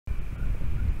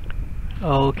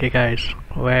Okay guys,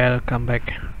 welcome back.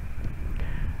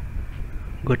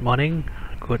 Good morning,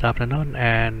 good afternoon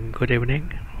and good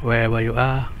evening wherever you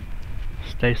are.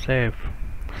 Stay safe,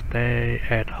 stay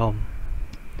at home.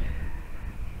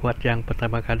 Buat yang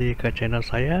pertama kali ke channel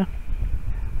saya,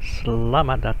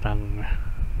 selamat datang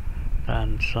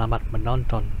dan selamat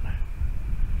menonton.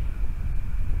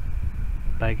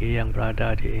 Bagi yang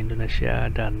berada di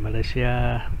Indonesia dan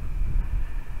Malaysia,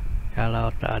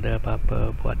 kalau tak ada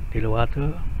apa-apa buat di luar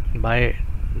tu, baik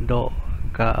duduk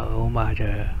kat rumah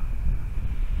je.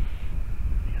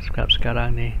 Sebab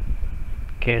sekarang ni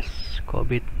kes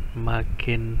COVID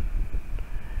makin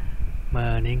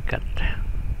meningkat,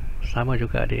 sama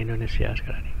juga di Indonesia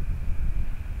sekarang ni.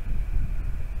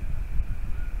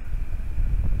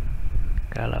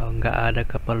 Kalau nggak ada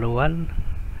keperluan,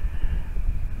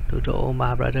 duduk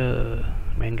rumah brother,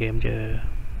 main game je,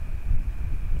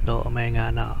 duduk main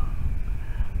dengan anak.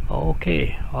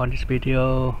 Okay, on this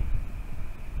video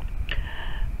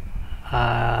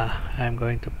I'm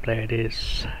going to play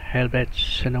this Hellblade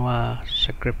Senua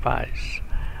Sacrifice.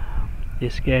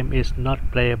 This game is not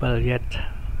playable yet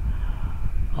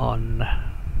on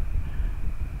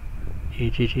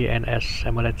EGGNS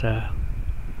emulator.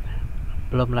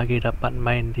 Belum lagi dapat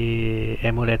main di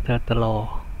emulator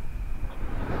telur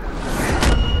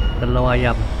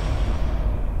ayam.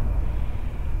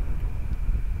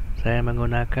 Saya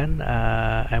menggunakan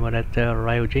emulator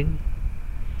Ryujin.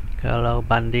 Kalau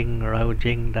banding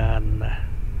Ryujin dan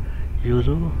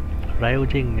Yuzu,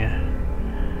 Ryujin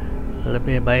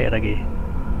lebih baik lagi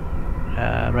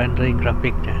rendering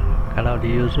grafiknya. Kalau di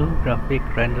Yuzu, grafik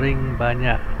rendering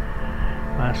banyak,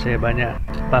 masih banyak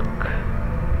bug,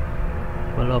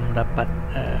 belum dapat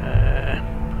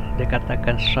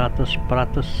dikatakan 100%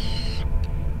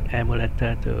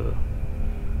 emulator tu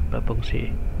berfungsi.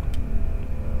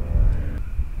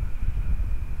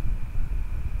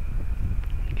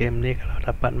 Game ni kalau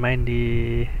dapat main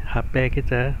di HP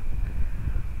kita,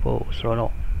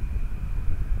 seronok,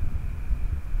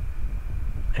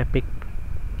 epic,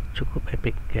 cukup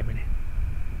epic game ini.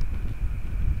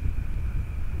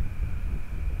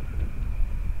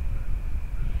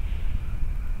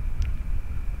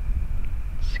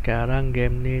 Sekarang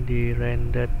game ni di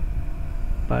rendered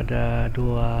pada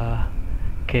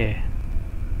 2K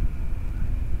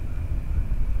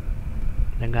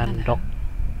dengan dock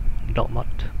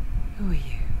mode. Who are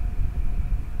you?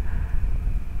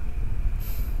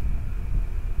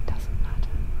 Doesn't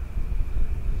matter.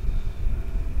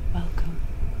 Welcome.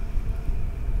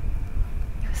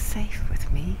 You're safe with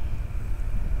me.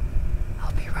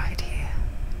 I'll be right here,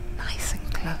 nice and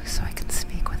close, so I can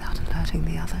speak without alerting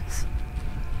the others.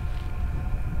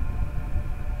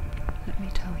 Let me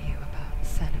tell you about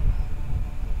Senua.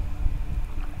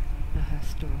 Now, her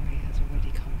story has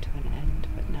already come to an end,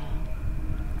 but now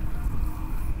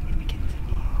it begins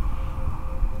anew.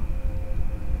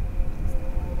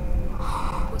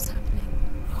 What's happening?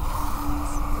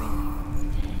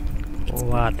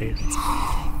 What is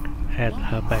at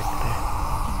her back there?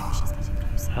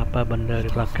 Apa benda di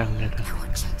belakangnya tu?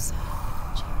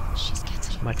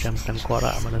 Macam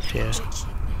tengkorak manusia.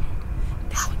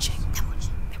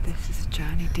 This is a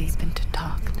journey deep into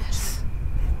darkness.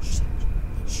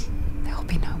 There will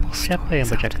be no more Siapa yang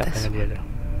stories after bercakap this dengan dia one. tu?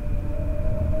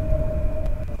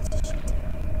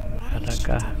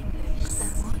 Adakah?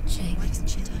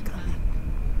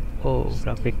 Oh,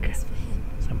 grafik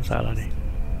ada masalah ni.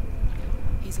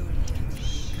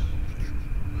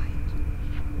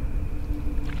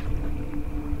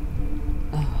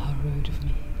 Oh, how rude of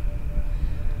me.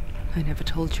 I never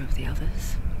told you of the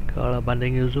others. Kalau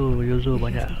banding Yuzu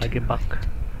banyak lagi bug.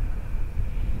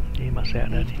 Ni masih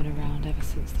ada They've ni. been around ever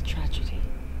since the tragedy.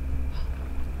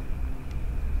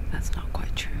 That's not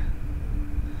quite true.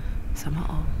 Some are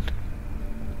old,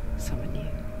 some are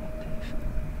new, but they've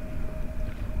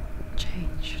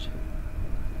changed.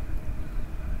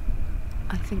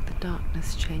 I think the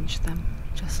darkness changed them,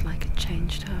 just like it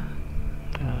changed her.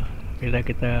 Bila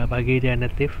kita bagi dia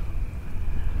native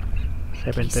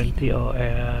 720 or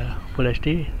Full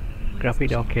HD,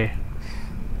 grafik dia okey.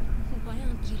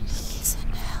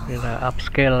 Bila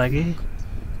upscale lagi,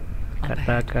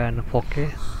 katakan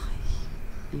 4K,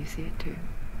 You see it too.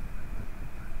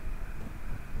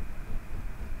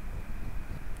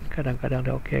 kadang-kadang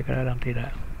dia okey, kadang-kadang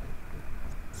tidak.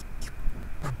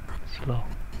 Slow.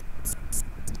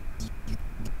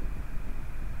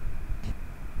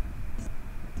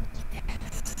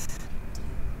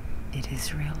 It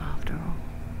is real after all.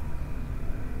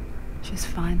 She's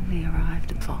finally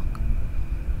arrived at Vok,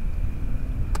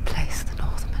 the place the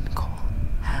Northmen call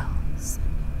Hell.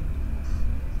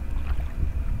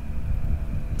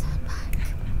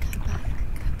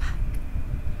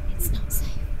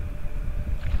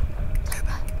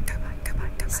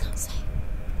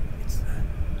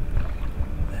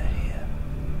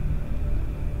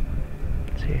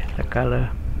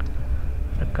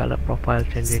 the color profile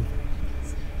changing.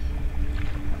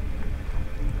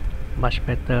 Much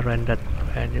better rendered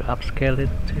when you upscale it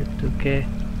to 2K.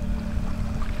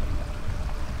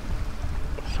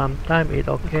 Sometimes it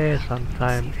okay,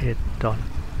 sometimes it don't.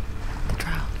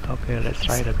 Okay, let's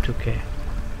try the 2K.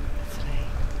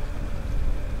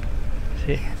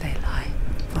 See? Here they lie,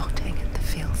 rotting in the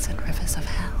fields and rivers of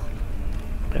hell.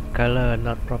 The color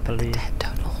not properly Dead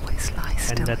don't always lie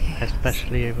still rendered, here.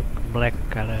 especially black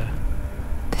color.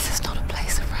 This is not a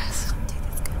place of rest.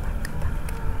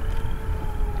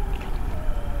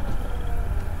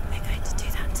 They're going to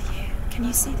do that to you. Can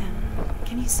you see them?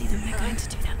 Can you see them? They're going to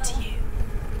do that to you.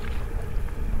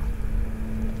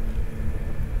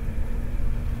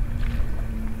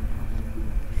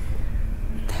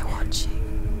 They're watching.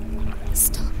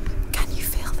 Stop. Can you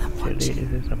feel them Actually, watching?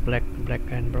 this is a black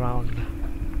and brown.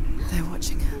 They're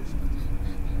watching her.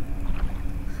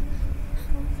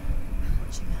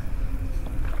 Watching her.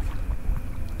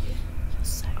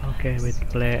 Okay, we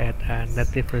play at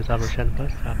native resolution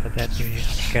first. After that, we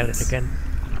scale it again.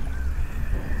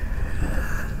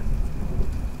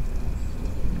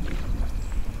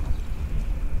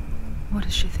 What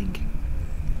is she thinking?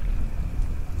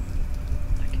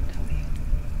 I can tell you.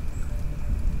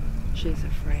 She's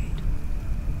afraid.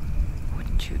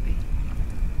 Wouldn't you be?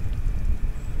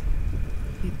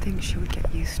 You'd think she would get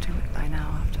used to it by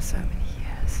now after so many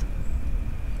years.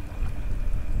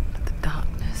 But the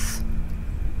darkness,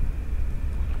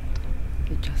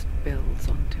 it just builds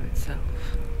onto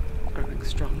itself, growing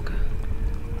stronger.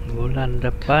 Bulan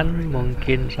depan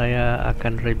mungkin saya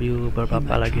akan review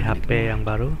beberapa lagi HP yang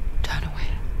baru. Turn away.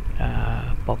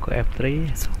 Poco F3,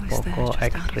 Poco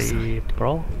X3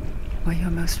 Pro, Where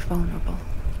you're most vulnerable.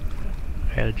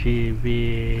 LG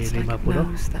It's like it V50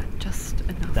 knows that just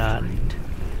enough dan light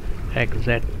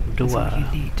XZ2 is all you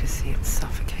need to see it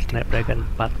suffocating. Snapdragon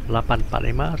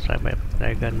 845,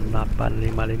 Snapdragon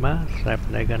 855,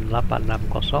 Snapdragon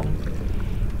 860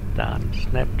 dan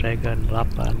Snapdragon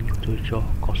 870.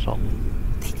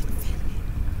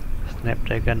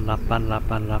 Snapdragon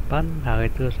 888 hari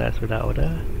itu saya sudah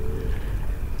order,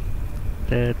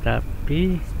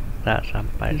 tetapi tak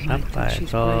sampai-sampai,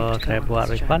 so saya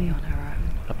buat refund,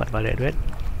 dapat balik duit.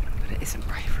 But it isn't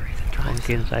bravery that drives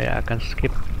Mungkin saya akan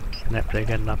skip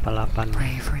Snapdragon 88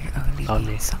 Bravery only tahun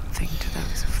ni. means something to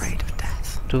those afraid of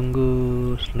death.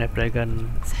 Tunggu Snapdragon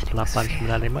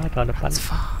 895 tahun depan. That's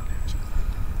far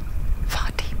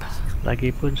deeper.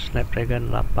 Lagipun Snapdragon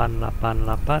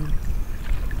 888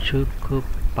 cukup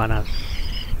panas.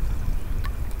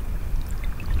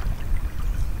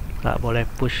 Tak boleh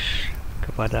push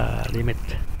kepada limit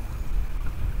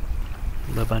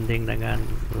berbanding dengan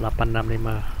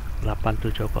 865,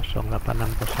 870,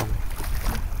 860.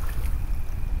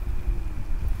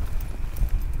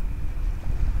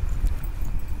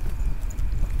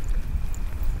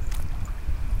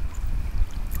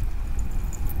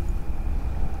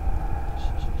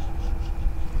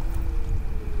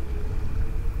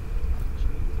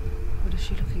 What is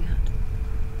she looking at?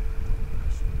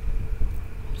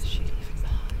 What is she leaving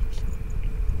behind?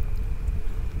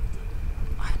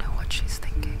 I know what she's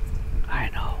thinking. I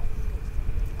know.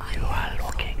 You are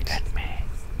looking at me.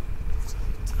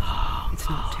 It's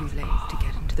not too late to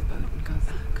get into the boat and go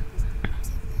back.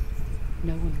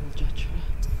 No one will judge her.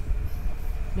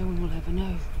 No one will ever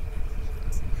know.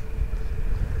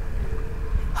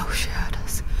 Oh, she heard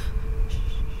us.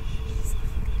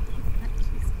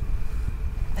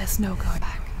 There's no going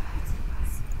back.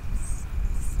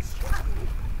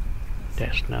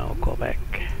 There's no go back.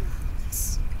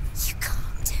 You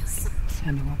can't do it.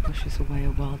 Senua pushes away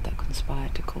a world that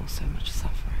conspired to cause so much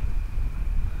suffering.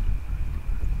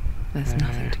 There's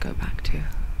nothing to go back to,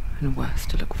 and worse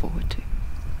to look forward to.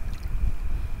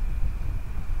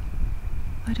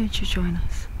 Why don't you join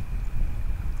us?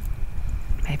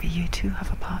 Maybe you too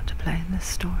have a part to play in this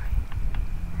story.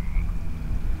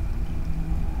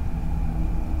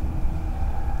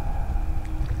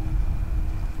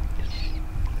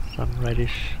 Some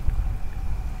reddish.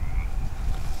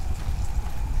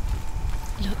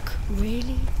 Look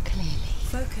really clearly.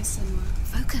 Focus, Senua.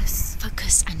 Focus.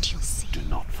 Focus and you'll see. Do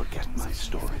not forget my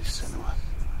story, Senua.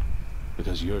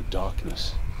 Because your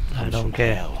darkness I comes don't from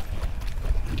care. hell,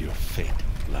 and your fate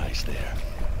lies there.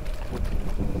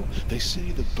 They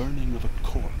say the burning of a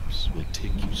corpse will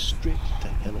take you straight to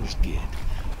Hell's Gate,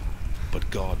 but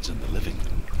gods and the living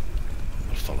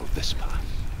will follow this path.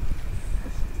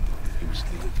 You must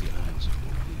leave the eyes of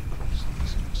only across the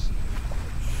Eastern Sea.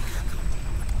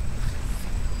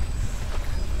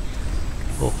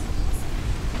 Oh.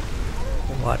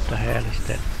 What the hell is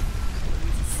that?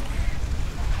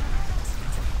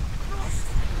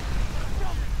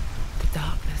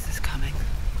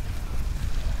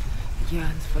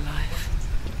 yearns for life,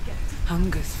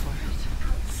 hungers for it,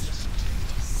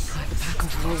 like a pack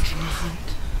of wolves on a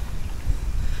hunt.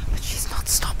 But she's not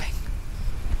stopping.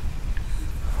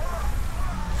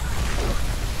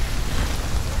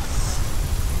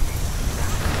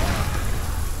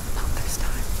 Not this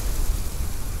time.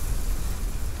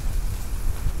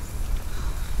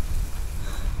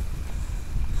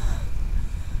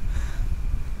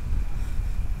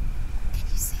 Can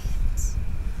you see it?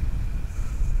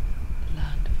 The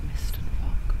land of mist and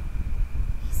fog.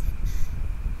 He's in there.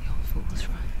 The old fool was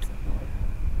right.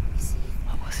 Is he?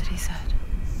 What was it he said?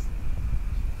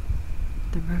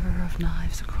 The river of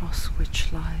knives across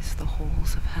which lies the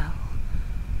halls of hell.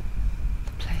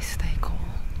 The place they call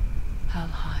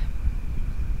Helheim.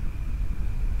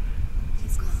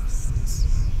 He's lost.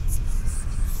 He's lost.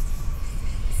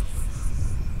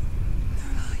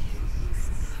 Where are you?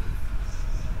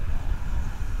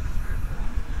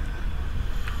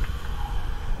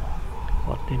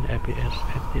 What in FPS?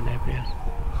 18 FPS.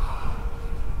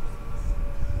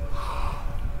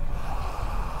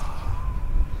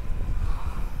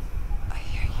 I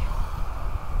hear you.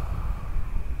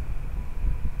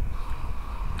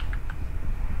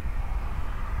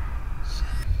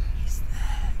 He's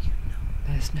there, you know.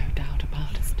 There's no doubt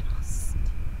about He's it. lost.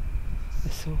 The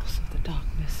source of the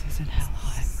darkness is in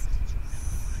Helheim,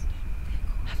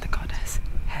 and the goddess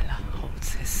Hela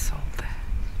holds his soul there.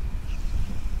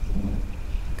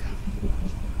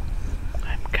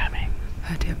 I'm coming.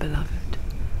 Her dear beloved,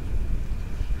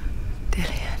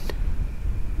 Dillian.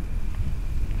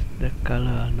 The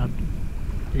color not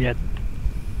yet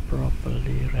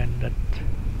properly rendered.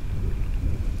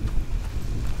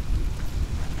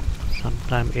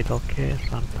 Sometimes it okay,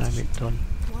 sometimes it don't.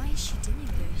 Why is she doing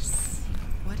this?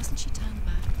 Why doesn't she turn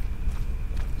back?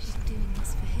 She's doing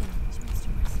this for him. She wants to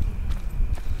rescue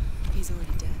him. He's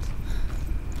already dead.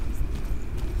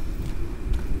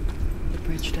 The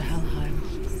bridge to Helheim.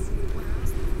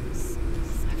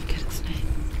 I forget its name.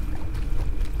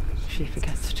 She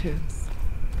forgets too.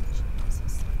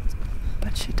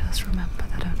 But she does remember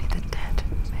that only the dead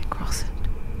may cross it.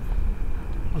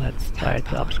 Let's try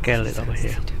to upscale it over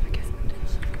here.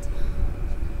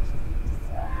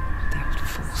 The old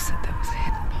fool said there was a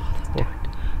hidden path up to Oh. it.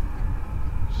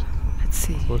 Let's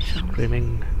see. Who's shall we?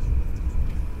 screaming?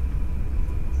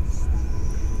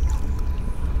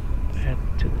 Add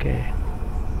to K.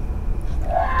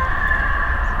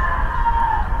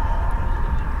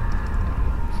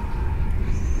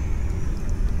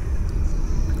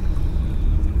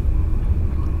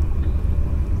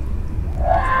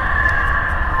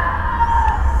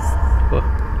 Oh.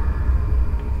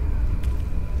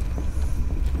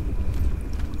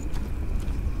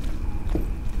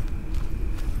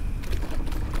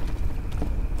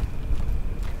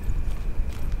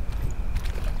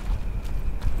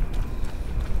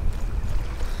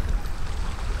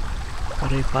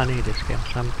 Very funny this game.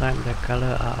 Sometimes the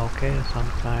color are okay,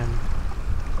 sometimes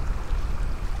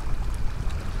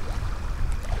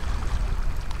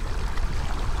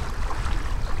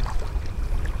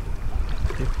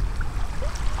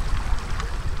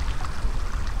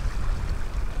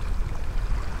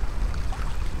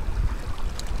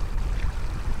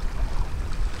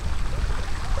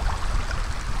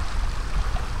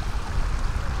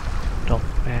top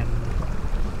and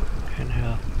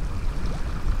her.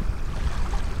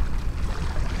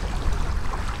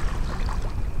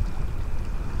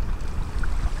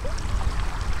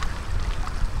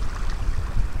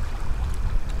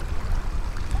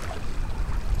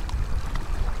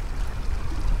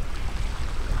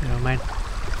 Never mind.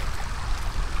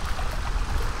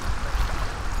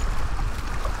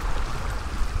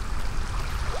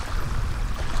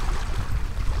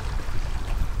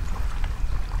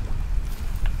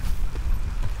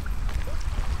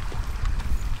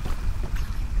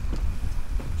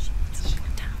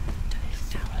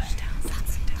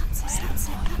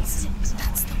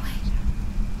 That's the way.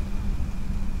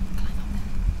 Climb up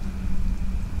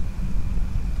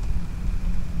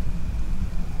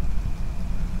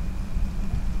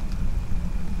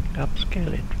there.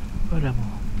 Upscale it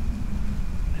furthermore.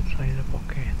 Let's try the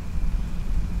pocket.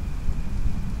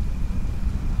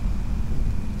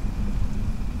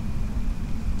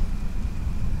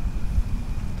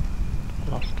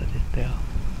 Lost it there.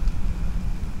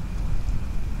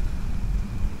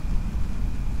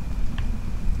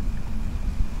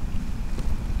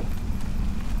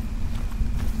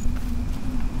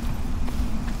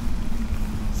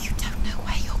 You don't know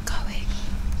where you're going.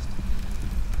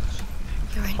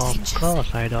 You're in Of danger.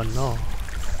 course I don't know.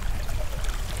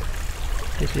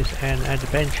 This is an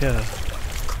adventure.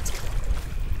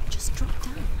 Just drop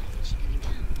down. She's going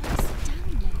down. Sit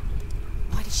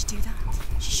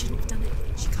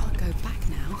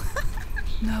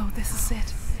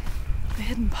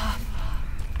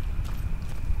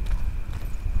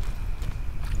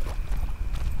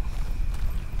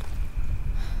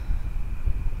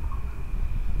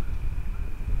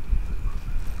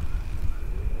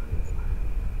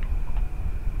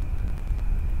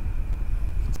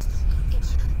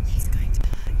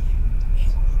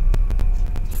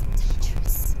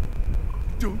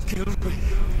Don't kill me.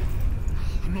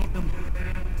 I'm not. Don't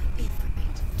be afraid.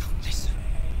 Don't listen.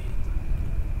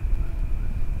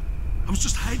 I was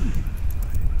just hiding.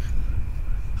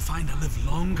 I find I live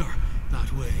longer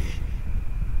that way.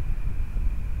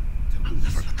 I'll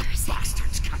never let the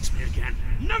bastards catch me again.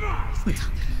 Never!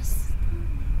 Thomas.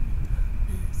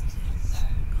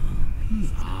 Who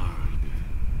are you?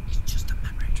 It's just a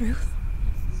memory. Ruth?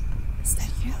 Is that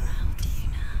you? Around you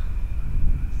now.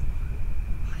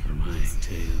 For my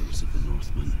tales of the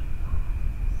Northmen,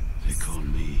 they call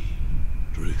me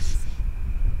Druth.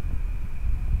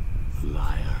 A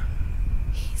liar.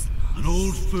 He's An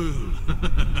old fool.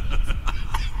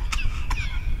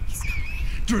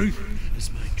 Druth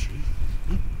is my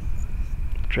truth.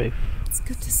 Drift. It's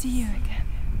good to see you again.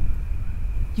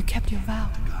 You kept your vow.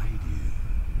 Guide you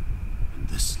in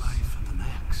this life and the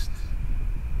next.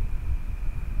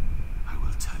 I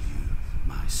will tell you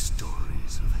my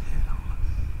stories of hell,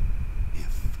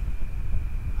 if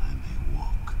I may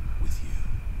walk with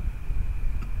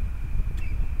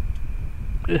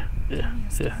you. Tell me your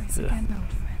stories again,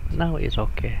 old friend. Now it's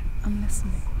okay. I'm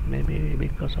listening. Maybe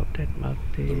because of that The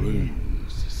multi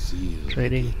runes seal the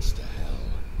trading. gates to hell.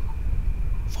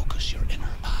 Focus your inner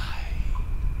eye,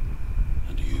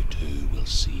 and you too will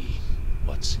see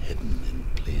what's hidden in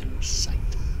plain sight.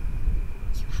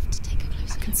 You have to take a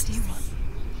closer I can look see to one.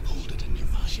 Hold it in your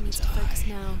She needs mind's to focus eye.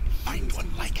 now. Find one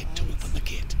like it to open the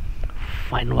gate.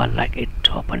 Find one like it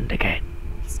to open the gate.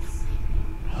 He's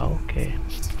not Okay.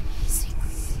 hidden.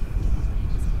 Secret.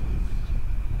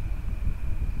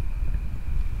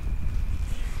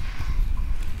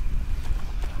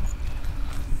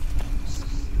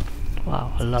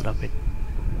 Wow, a lot of it.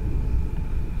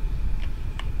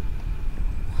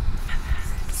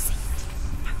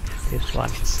 This one.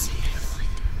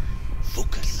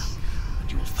 Focus,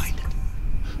 and you will find it.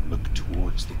 Look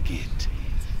towards the gate,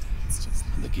 It's just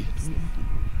and the gate will open.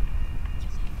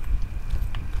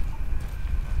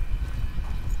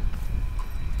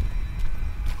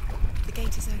 The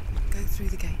gate is open. Go through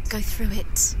the gate. go through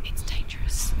it. It's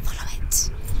dangerous. Follow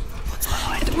it.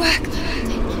 Follow it. It worked. Thank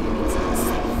you. It's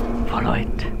unsafe. Follow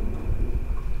it.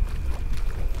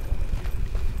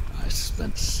 I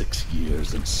spent 6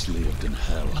 years enslaved in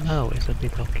hell. Now it's a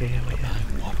bit okay over here.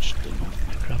 I watched the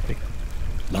Northmen, Graphic.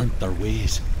 learnt their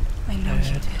ways. I know you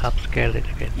And did. upscale it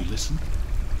again. You listened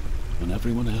when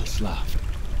everyone else laughed.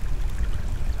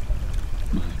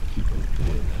 My people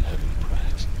paid a heavy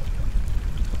price.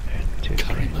 And to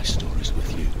Carry my stories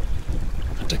with you,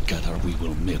 and together we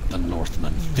will make the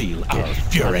Northmen feel our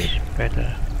Yes, fury. much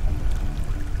better.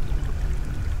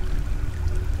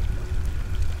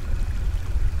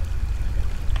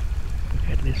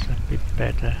 At least a bit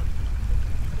better.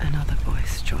 Another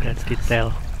voice joins That us.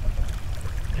 detail.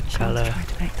 The She color. tried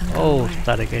to make them go Oh, away.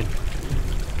 start again.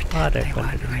 Ah, They that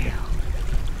weren't one. real.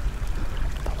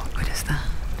 But what good is that?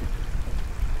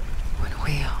 When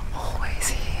we are always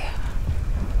here.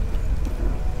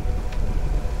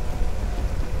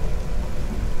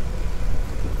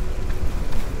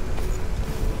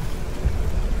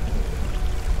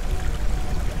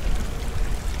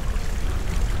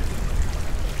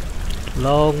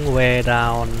 Long way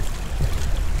down.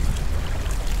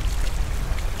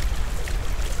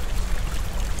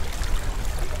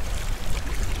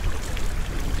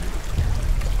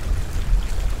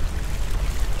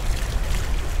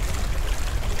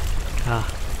 Ah,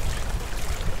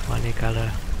 funny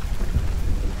color.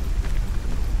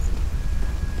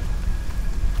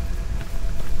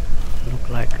 Look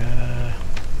like a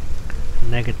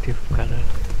negative color.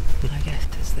 I guess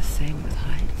it's the same with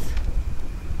heights.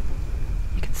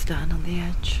 You can stand on the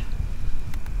edge,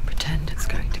 pretend it's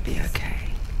going to be okay.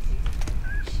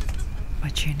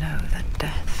 But you know that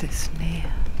death is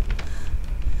near,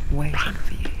 waiting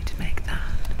for you to make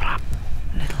that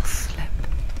little slip.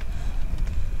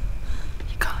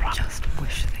 You can't just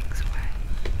wish things away.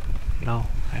 No,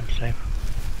 I'm safe.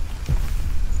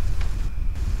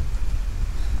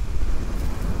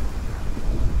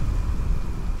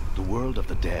 The world of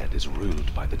the dead is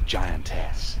ruled by the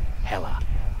giantess, Hela,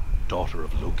 daughter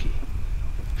of Loki.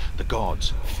 The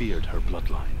gods feared her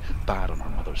bloodline, bad on her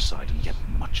mother's side and yet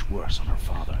much worse on her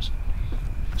father's.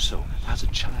 So, as a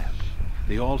child,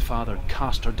 the All-Father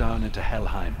cast her down into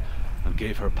Helheim and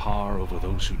gave her power over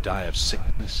those who die of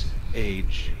sickness,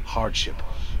 age, hardship,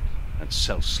 and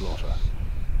self-slaughter.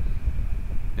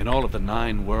 In all of the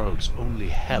 9 worlds, only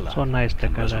Hela So nice, the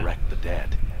can color. resurrect the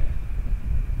dead.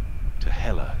 To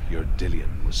Hela, your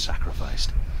Dillion was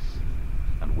sacrificed,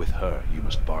 and with her you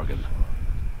must bargain.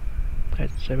 At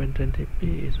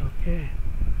 720p is okay.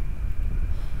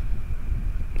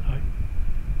 Right.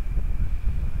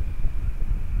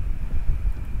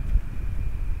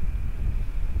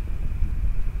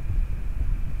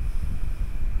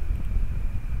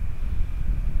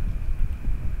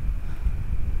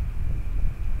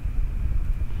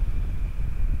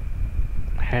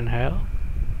 handheld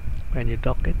when you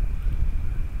dock it.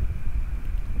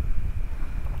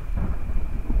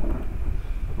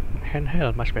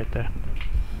 Handheld much better.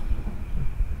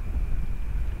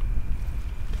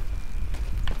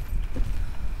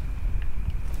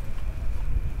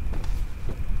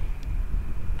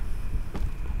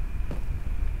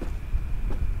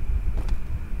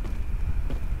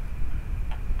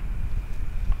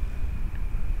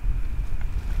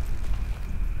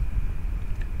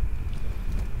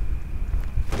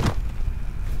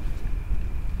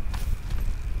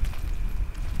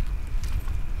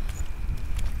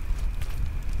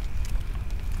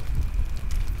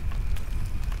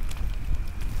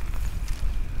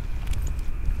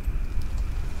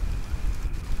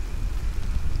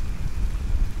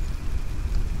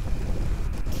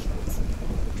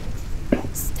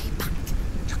 Stay back.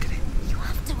 Look at it. You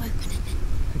have to open it.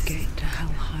 The gate to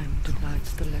Helheim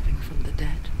divides the living from the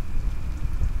dead.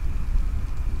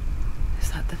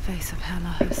 Is that the face of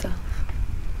Hela herself?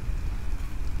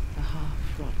 The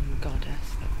half-rotten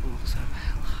goddess that walks over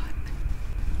Helheim.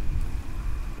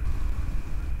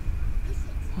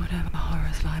 Whatever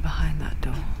horrors lie behind that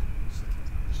door,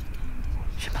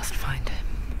 she must find him.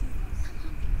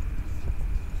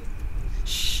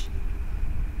 Shh.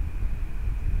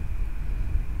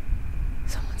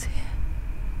 Someone's here.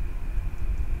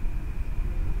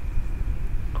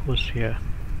 Who's here?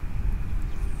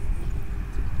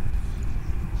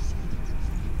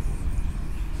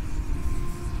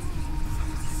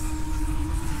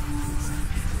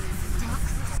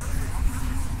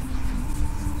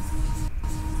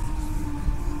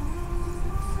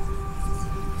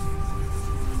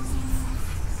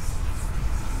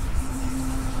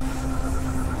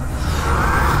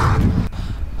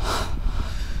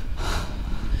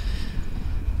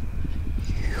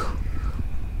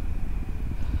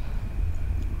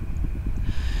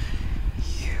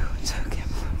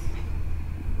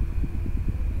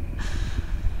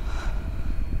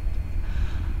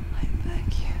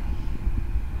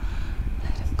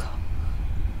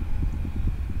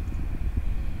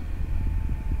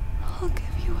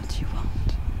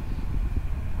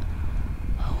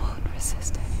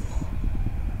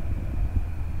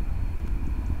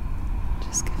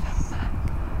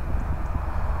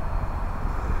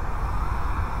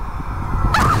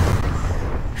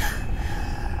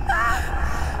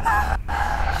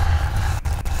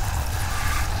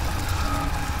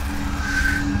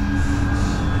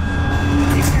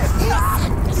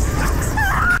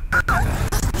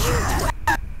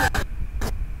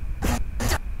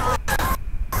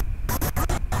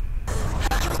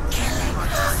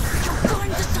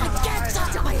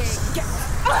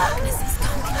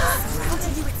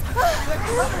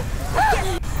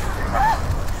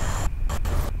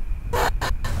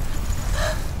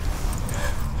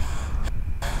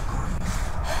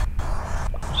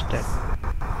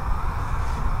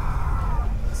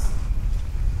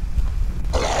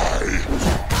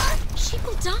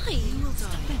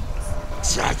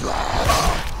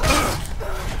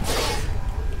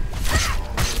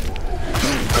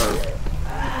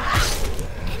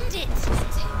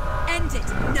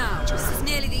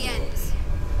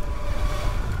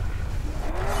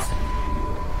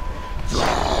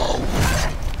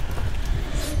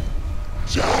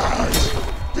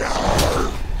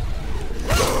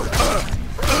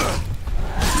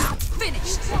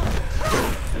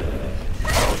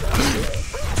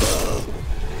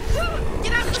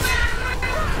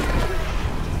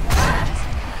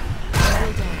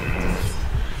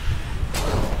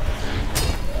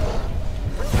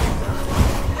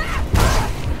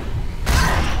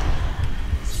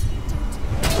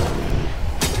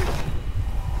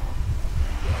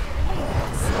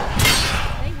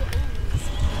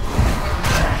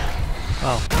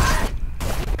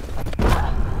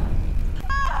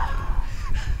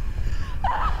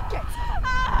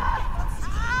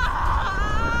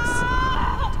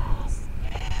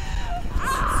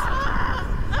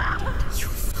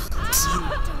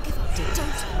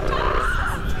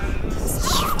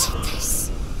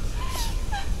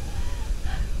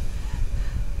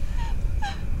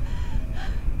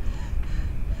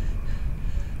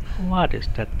 What is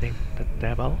that thing? The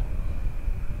devil?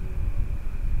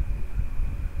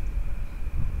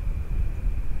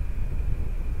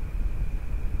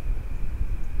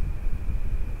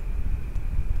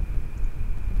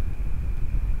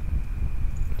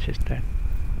 She's dead.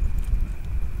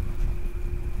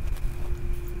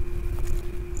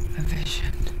 A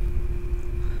vision.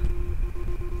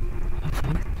 A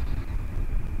voice.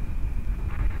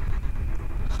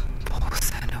 Poor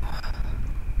Senua.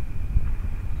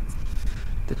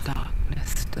 The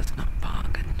darkness does not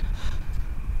bargain.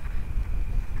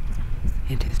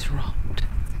 dropped.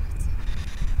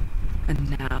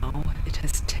 And now it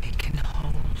has taken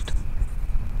hold.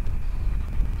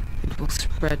 It will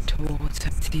spread towards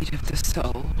her seat of the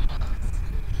soul,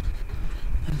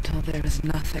 until there is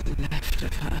nothing left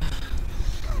of her.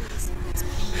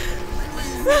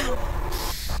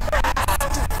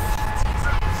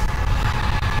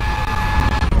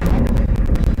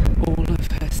 All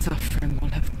of her suffering will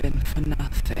have been for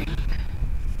nothing.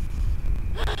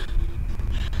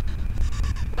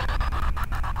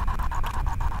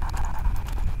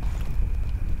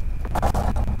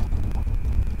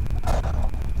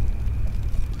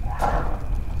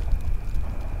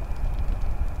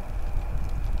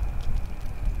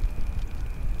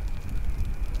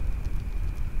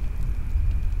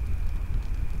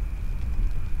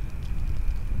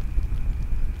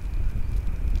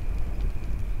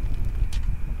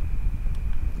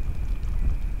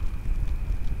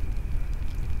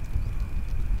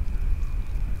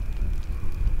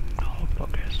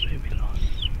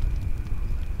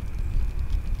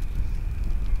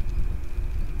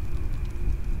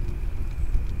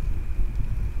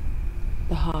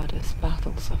 The hardest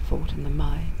battles are fought in the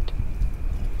mind.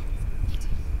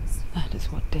 That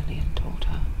is what Dillian taught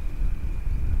her.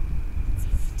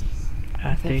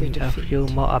 I think a few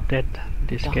more updates,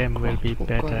 this game will be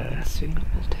better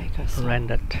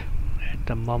rendered at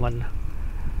the moment.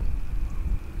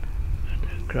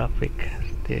 The graphic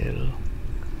still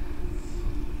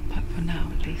But for now,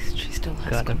 at least, she still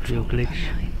has got a few control of glitch.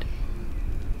 her mind.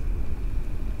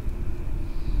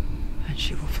 And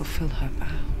she will fulfill her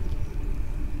vow,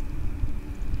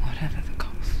 whatever the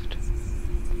cost.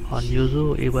 On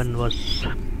Yuzu even was,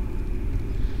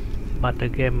 but the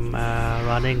game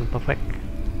running perfect.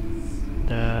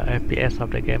 The FPS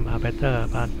of the game are better,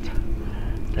 but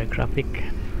the graphic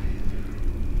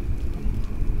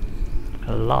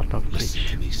a lot of Listen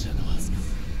glitch. to me, Senua.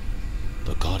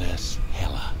 The goddess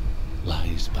Hela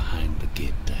lies behind the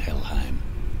gate to Helheim.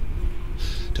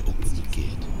 To open the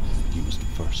gate, you must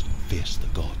first face the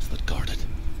gods that guard it.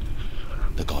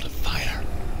 The god of fire,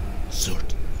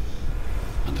 Surt,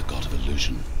 and the god of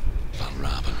illusion,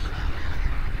 Valravan.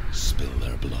 Spill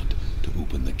their blood to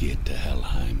open the gate to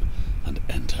Helheim and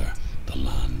enter the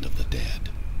land of the dead.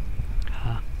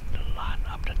 The land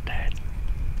of the dead.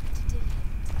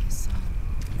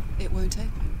 It won't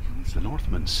open. The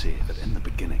Northmen say that in the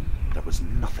beginning there was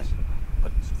nothing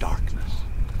but darkness.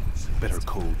 Bitter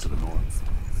cold to the north,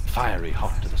 fiery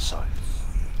hot to the south.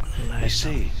 They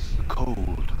say the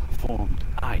cold formed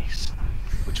ice,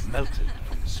 which melted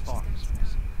from the sparks.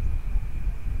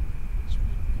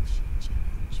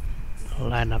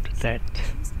 Land of the dead.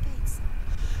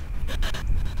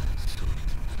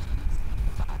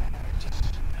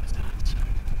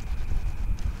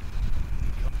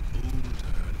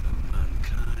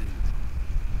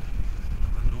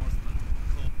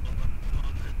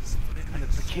 And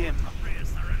it became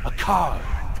a cow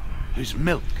whose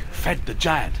milk fed the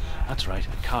giant. That's right,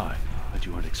 a cow. But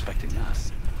you weren't expecting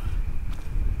that.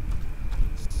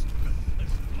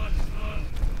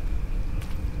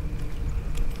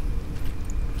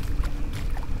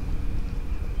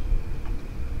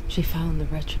 She found the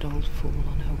wretched old fool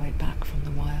on her way back from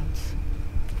the wilds.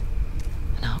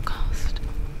 An outcast,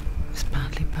 was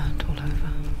badly burnt all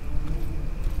over.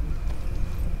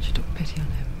 She took pity on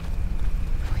him,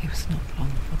 for he was not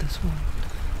long for this world.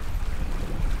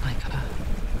 Like her,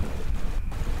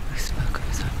 who spoke of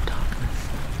his own darkness.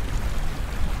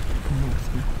 The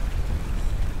Northman.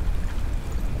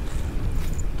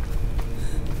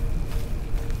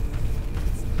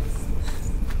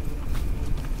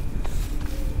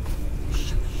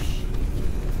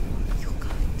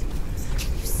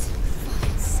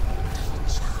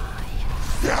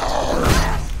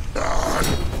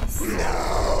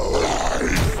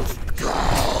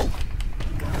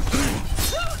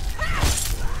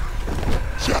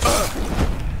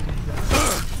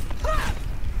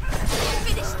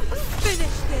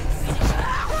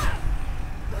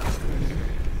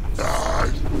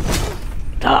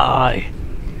 Die!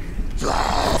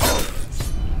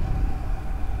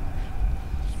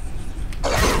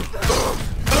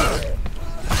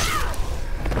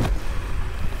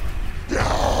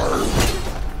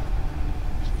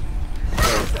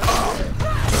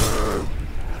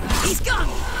 He's gone!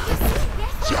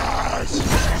 She's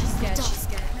scared, she's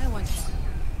scared. No one can.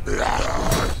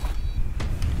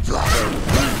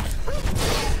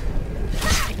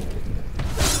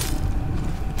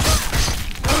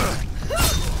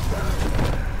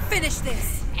 Finish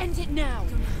this! End it now!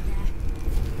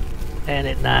 End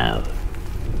it now.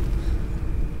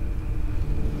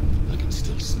 I can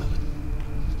still smell it.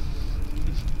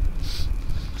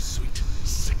 Sweet,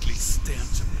 sickly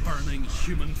stunning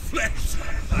human flesh.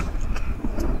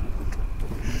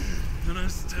 And I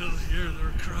still hear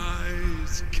their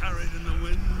cries carried in the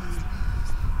wind.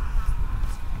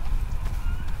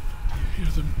 Do you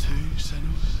hear them too,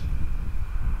 Senua?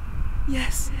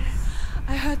 Yes,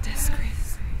 I heard their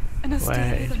screams, and I still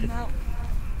Where hear is them it? now.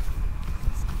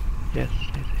 Yes,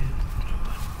 it is.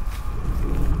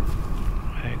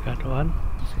 I got one.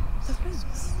 The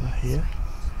roots. Over here.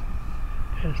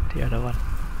 Here's the other one.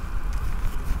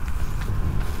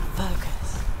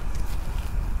 Focus.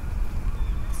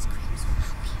 Screams were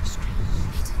happy.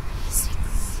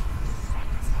 Secrets.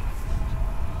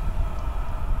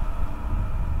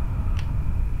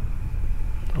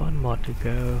 One more to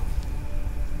go.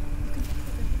 You can hear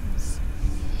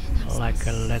the hymns. Like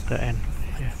a letter N.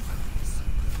 Yeah.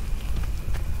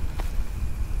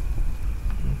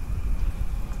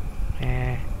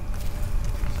 Eh.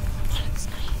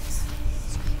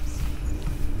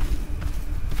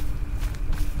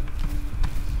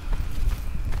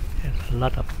 There's a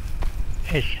lot of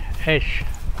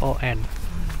H-O-N.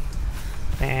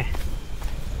 Eh.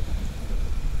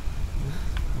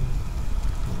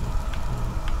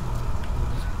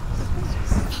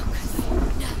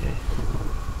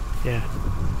 Yeah.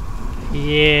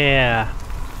 Yeah.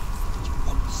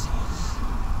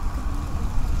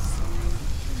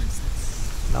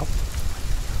 Nope.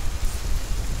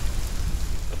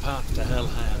 The path to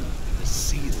Hellhand is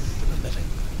sealed to the living.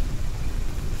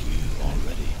 You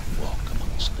already walk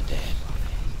amongst the dead.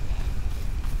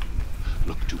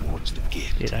 Look towards the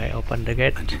gate, Did I open the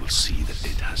gate? and you will see that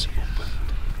it has opened.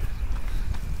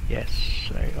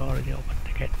 Yes, I already opened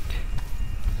the gate.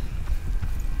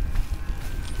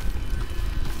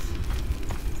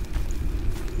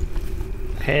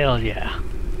 Hell yeah.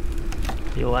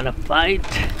 You wanna fight?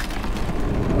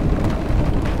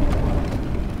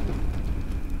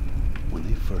 When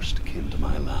they first came to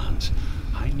my lands,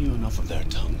 I knew enough of their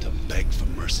tongue to beg for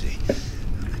mercy.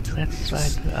 And it took me Let's try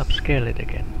to upscale it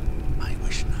again. I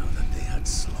wish now that they had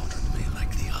slaughtered me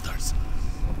like the others.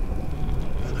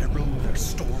 I rode their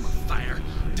storm of fire,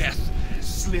 death,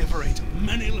 slavery to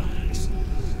many lands.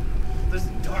 This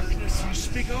darkness you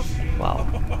speak of, Wow,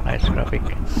 nice graphic.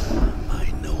 I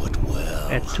know it well.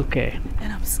 At 2K.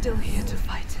 And I'm still here to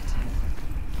fight it.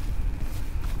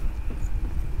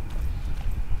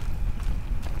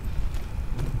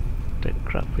 The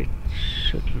graphic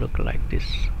should look like this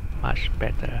much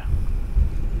better.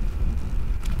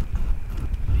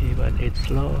 Even it's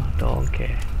slow, don't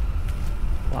care.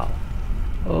 Wow.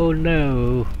 Oh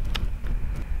no!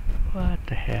 What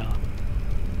the hell?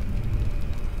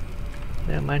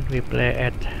 Never mind, we play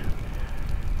at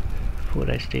Full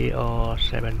HD or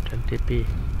 720p.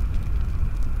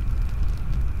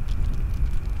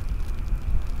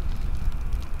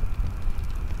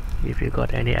 If you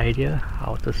got any idea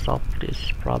how to solve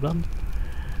this problem,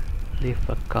 leave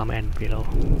a comment below.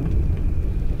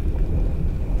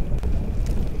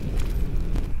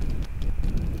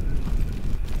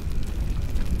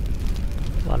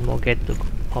 One more gate to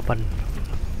open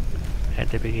at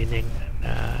the beginning.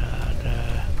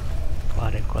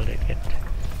 What they call it?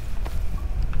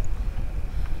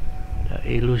 The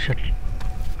illusion.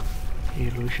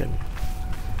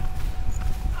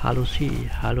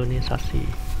 Halusinasi.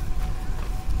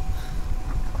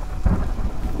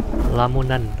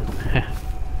 Lamunan.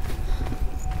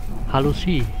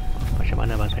 Halusi. Macam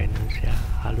mana bahasa Indonesia?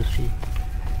 Halusi.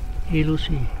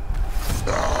 Ilusi.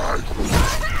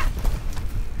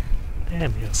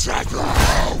 Damn you.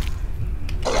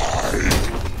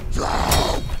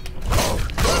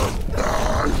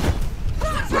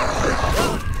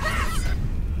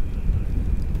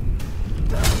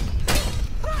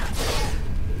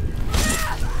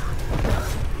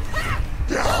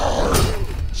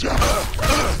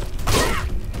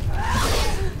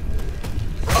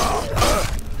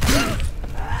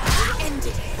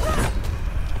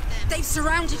 They've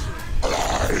surrounded you.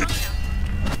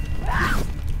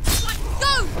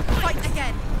 Go! Fight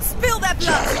again. Spill their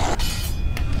blood.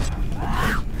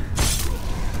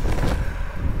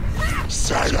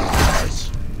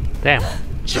 Damn.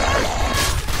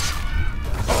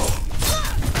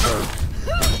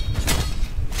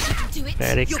 Do it.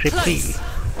 Very You're creepy. close.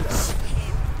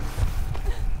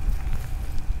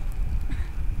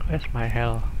 Where's my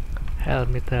hell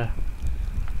meter?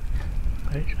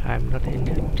 Wait, I'm not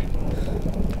injured.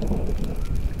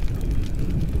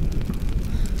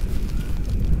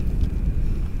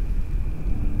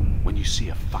 When you see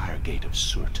a fire gate of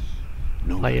Surt,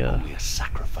 know that Fire. only a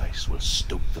sacrifice will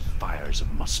stoke the fires of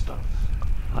Muspel.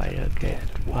 Fire gate,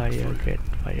 fire gate,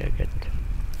 fire gate.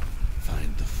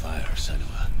 Find the fire,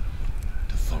 Senua,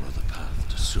 to follow the path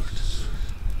to Surt.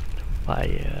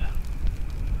 Fire.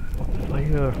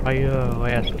 Fire, fire,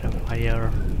 where's the fire?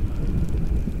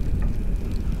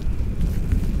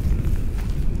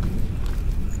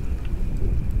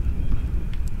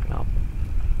 No.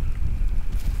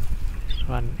 This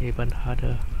one even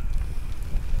harder.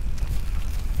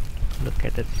 Look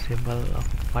at that symbol of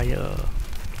fire.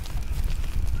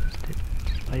 Is it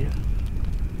fire?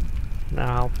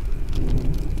 Now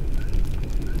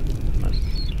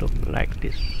must look like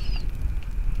this.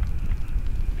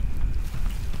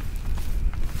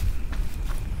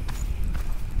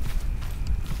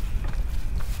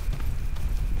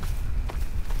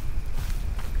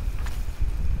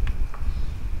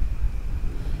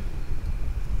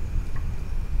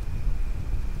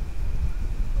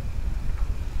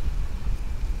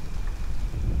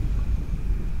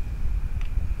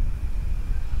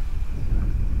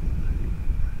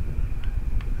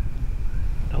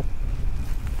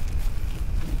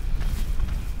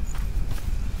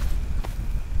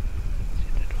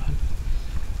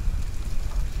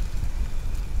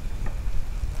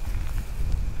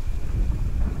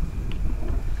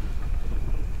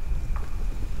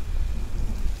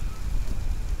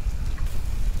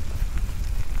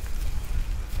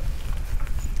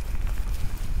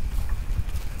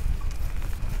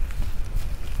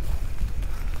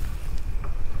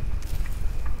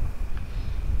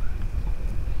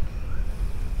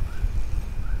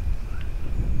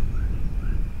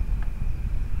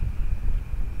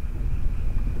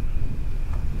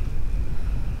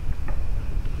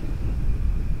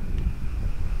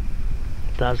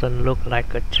 Doesn't look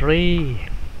like a tree.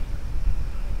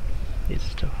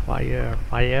 It's the fire,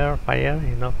 fire, fire,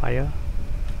 you know fire.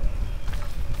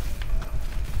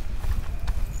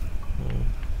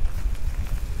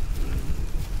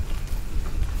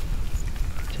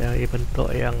 Jangan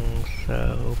bentuk yang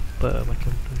super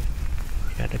macam tu.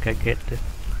 Ada kaget tu.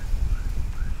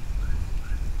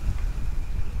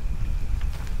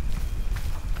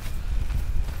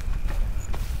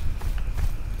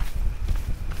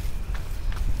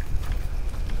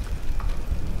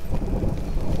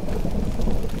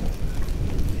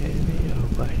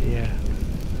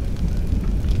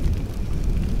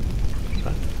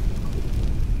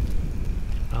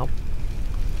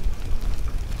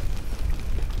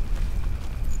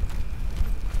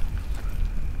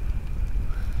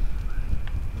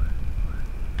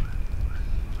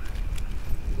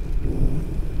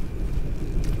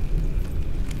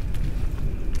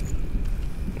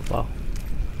 Wow,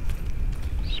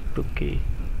 spooky.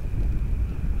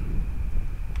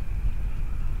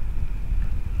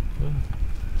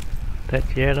 That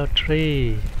yellow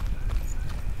tree,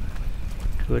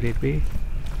 could it be?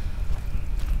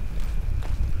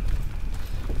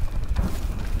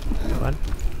 One.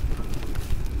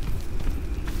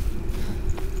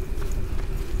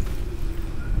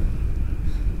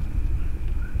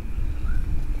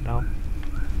 No.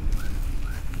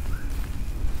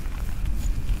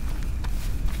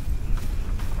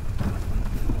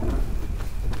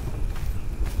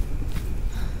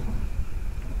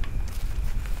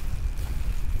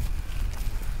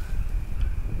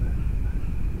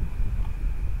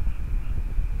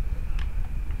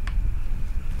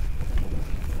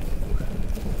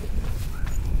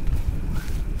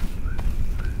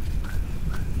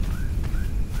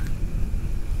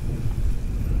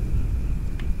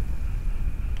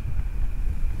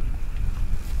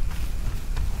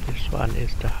 This one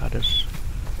is the hardest.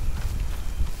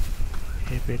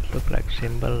 If it look like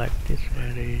symbol like this,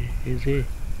 very easy.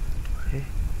 Okay.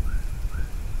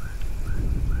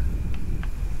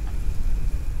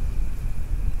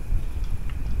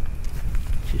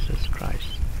 Jesus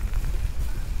Christ.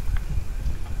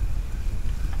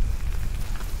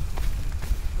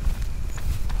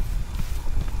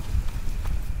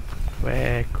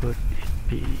 Where could it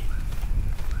be?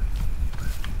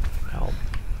 No.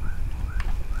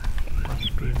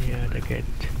 Must be near the gate.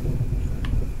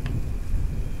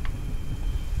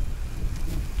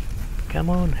 Come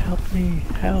on, help me,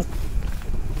 help,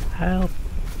 help.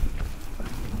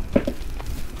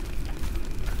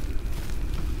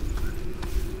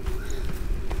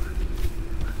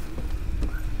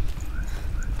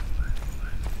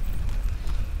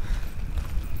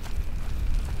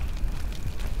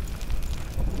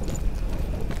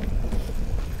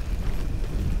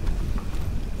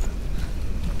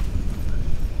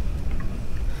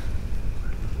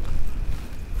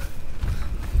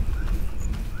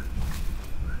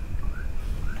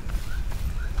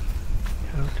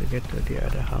 To get to the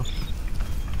other house.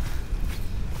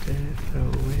 There's a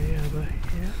way over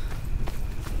here.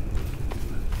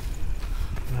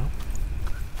 No.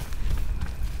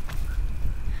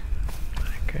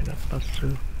 I cannot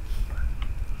pursue.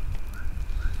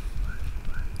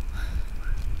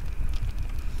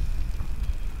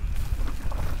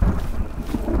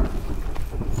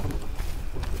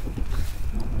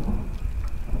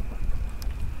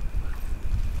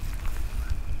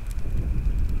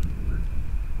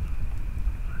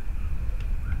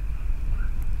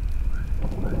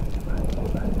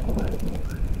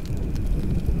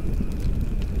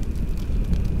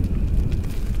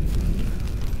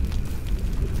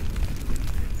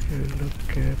 If you look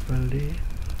carefully,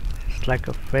 it's like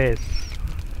a face,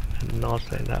 a nose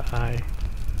and an eye.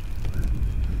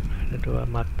 Ada dua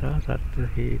mata, satu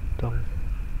hidung.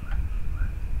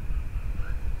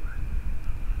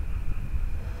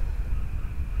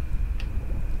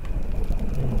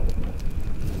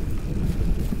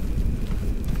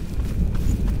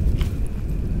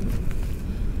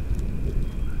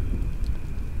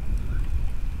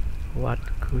 What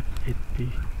could it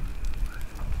be?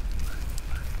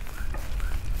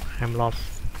 I'm lost.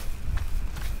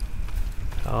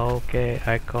 Okay,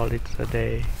 I call it a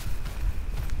day.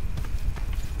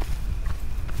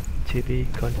 TV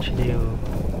continue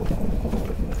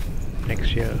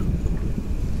next year.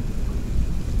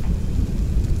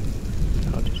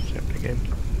 How to save the game?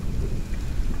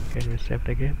 Can we save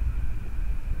the game?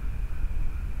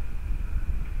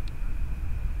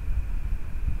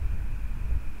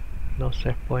 No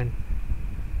save point.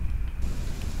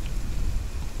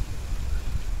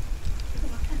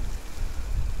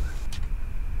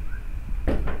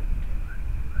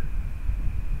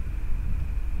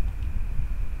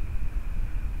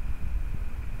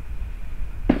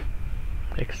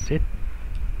 Exit.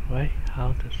 Wait,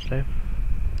 how to save?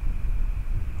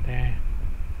 There.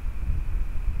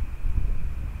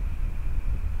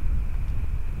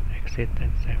 Exit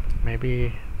and save.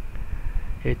 Maybe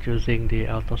it's using the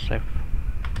autosave.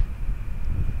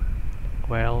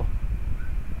 Well,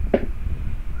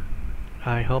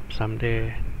 I hope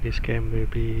someday this game will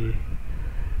be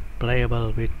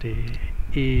playable with the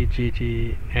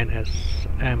EGGNS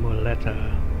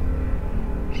emulator.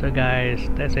 So guys,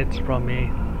 that's it from me.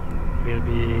 We'll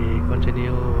be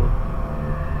continue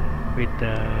with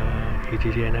the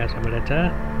EGGNS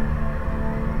emulator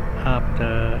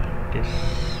after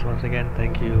this. Once again,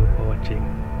 thank you for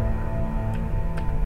watching.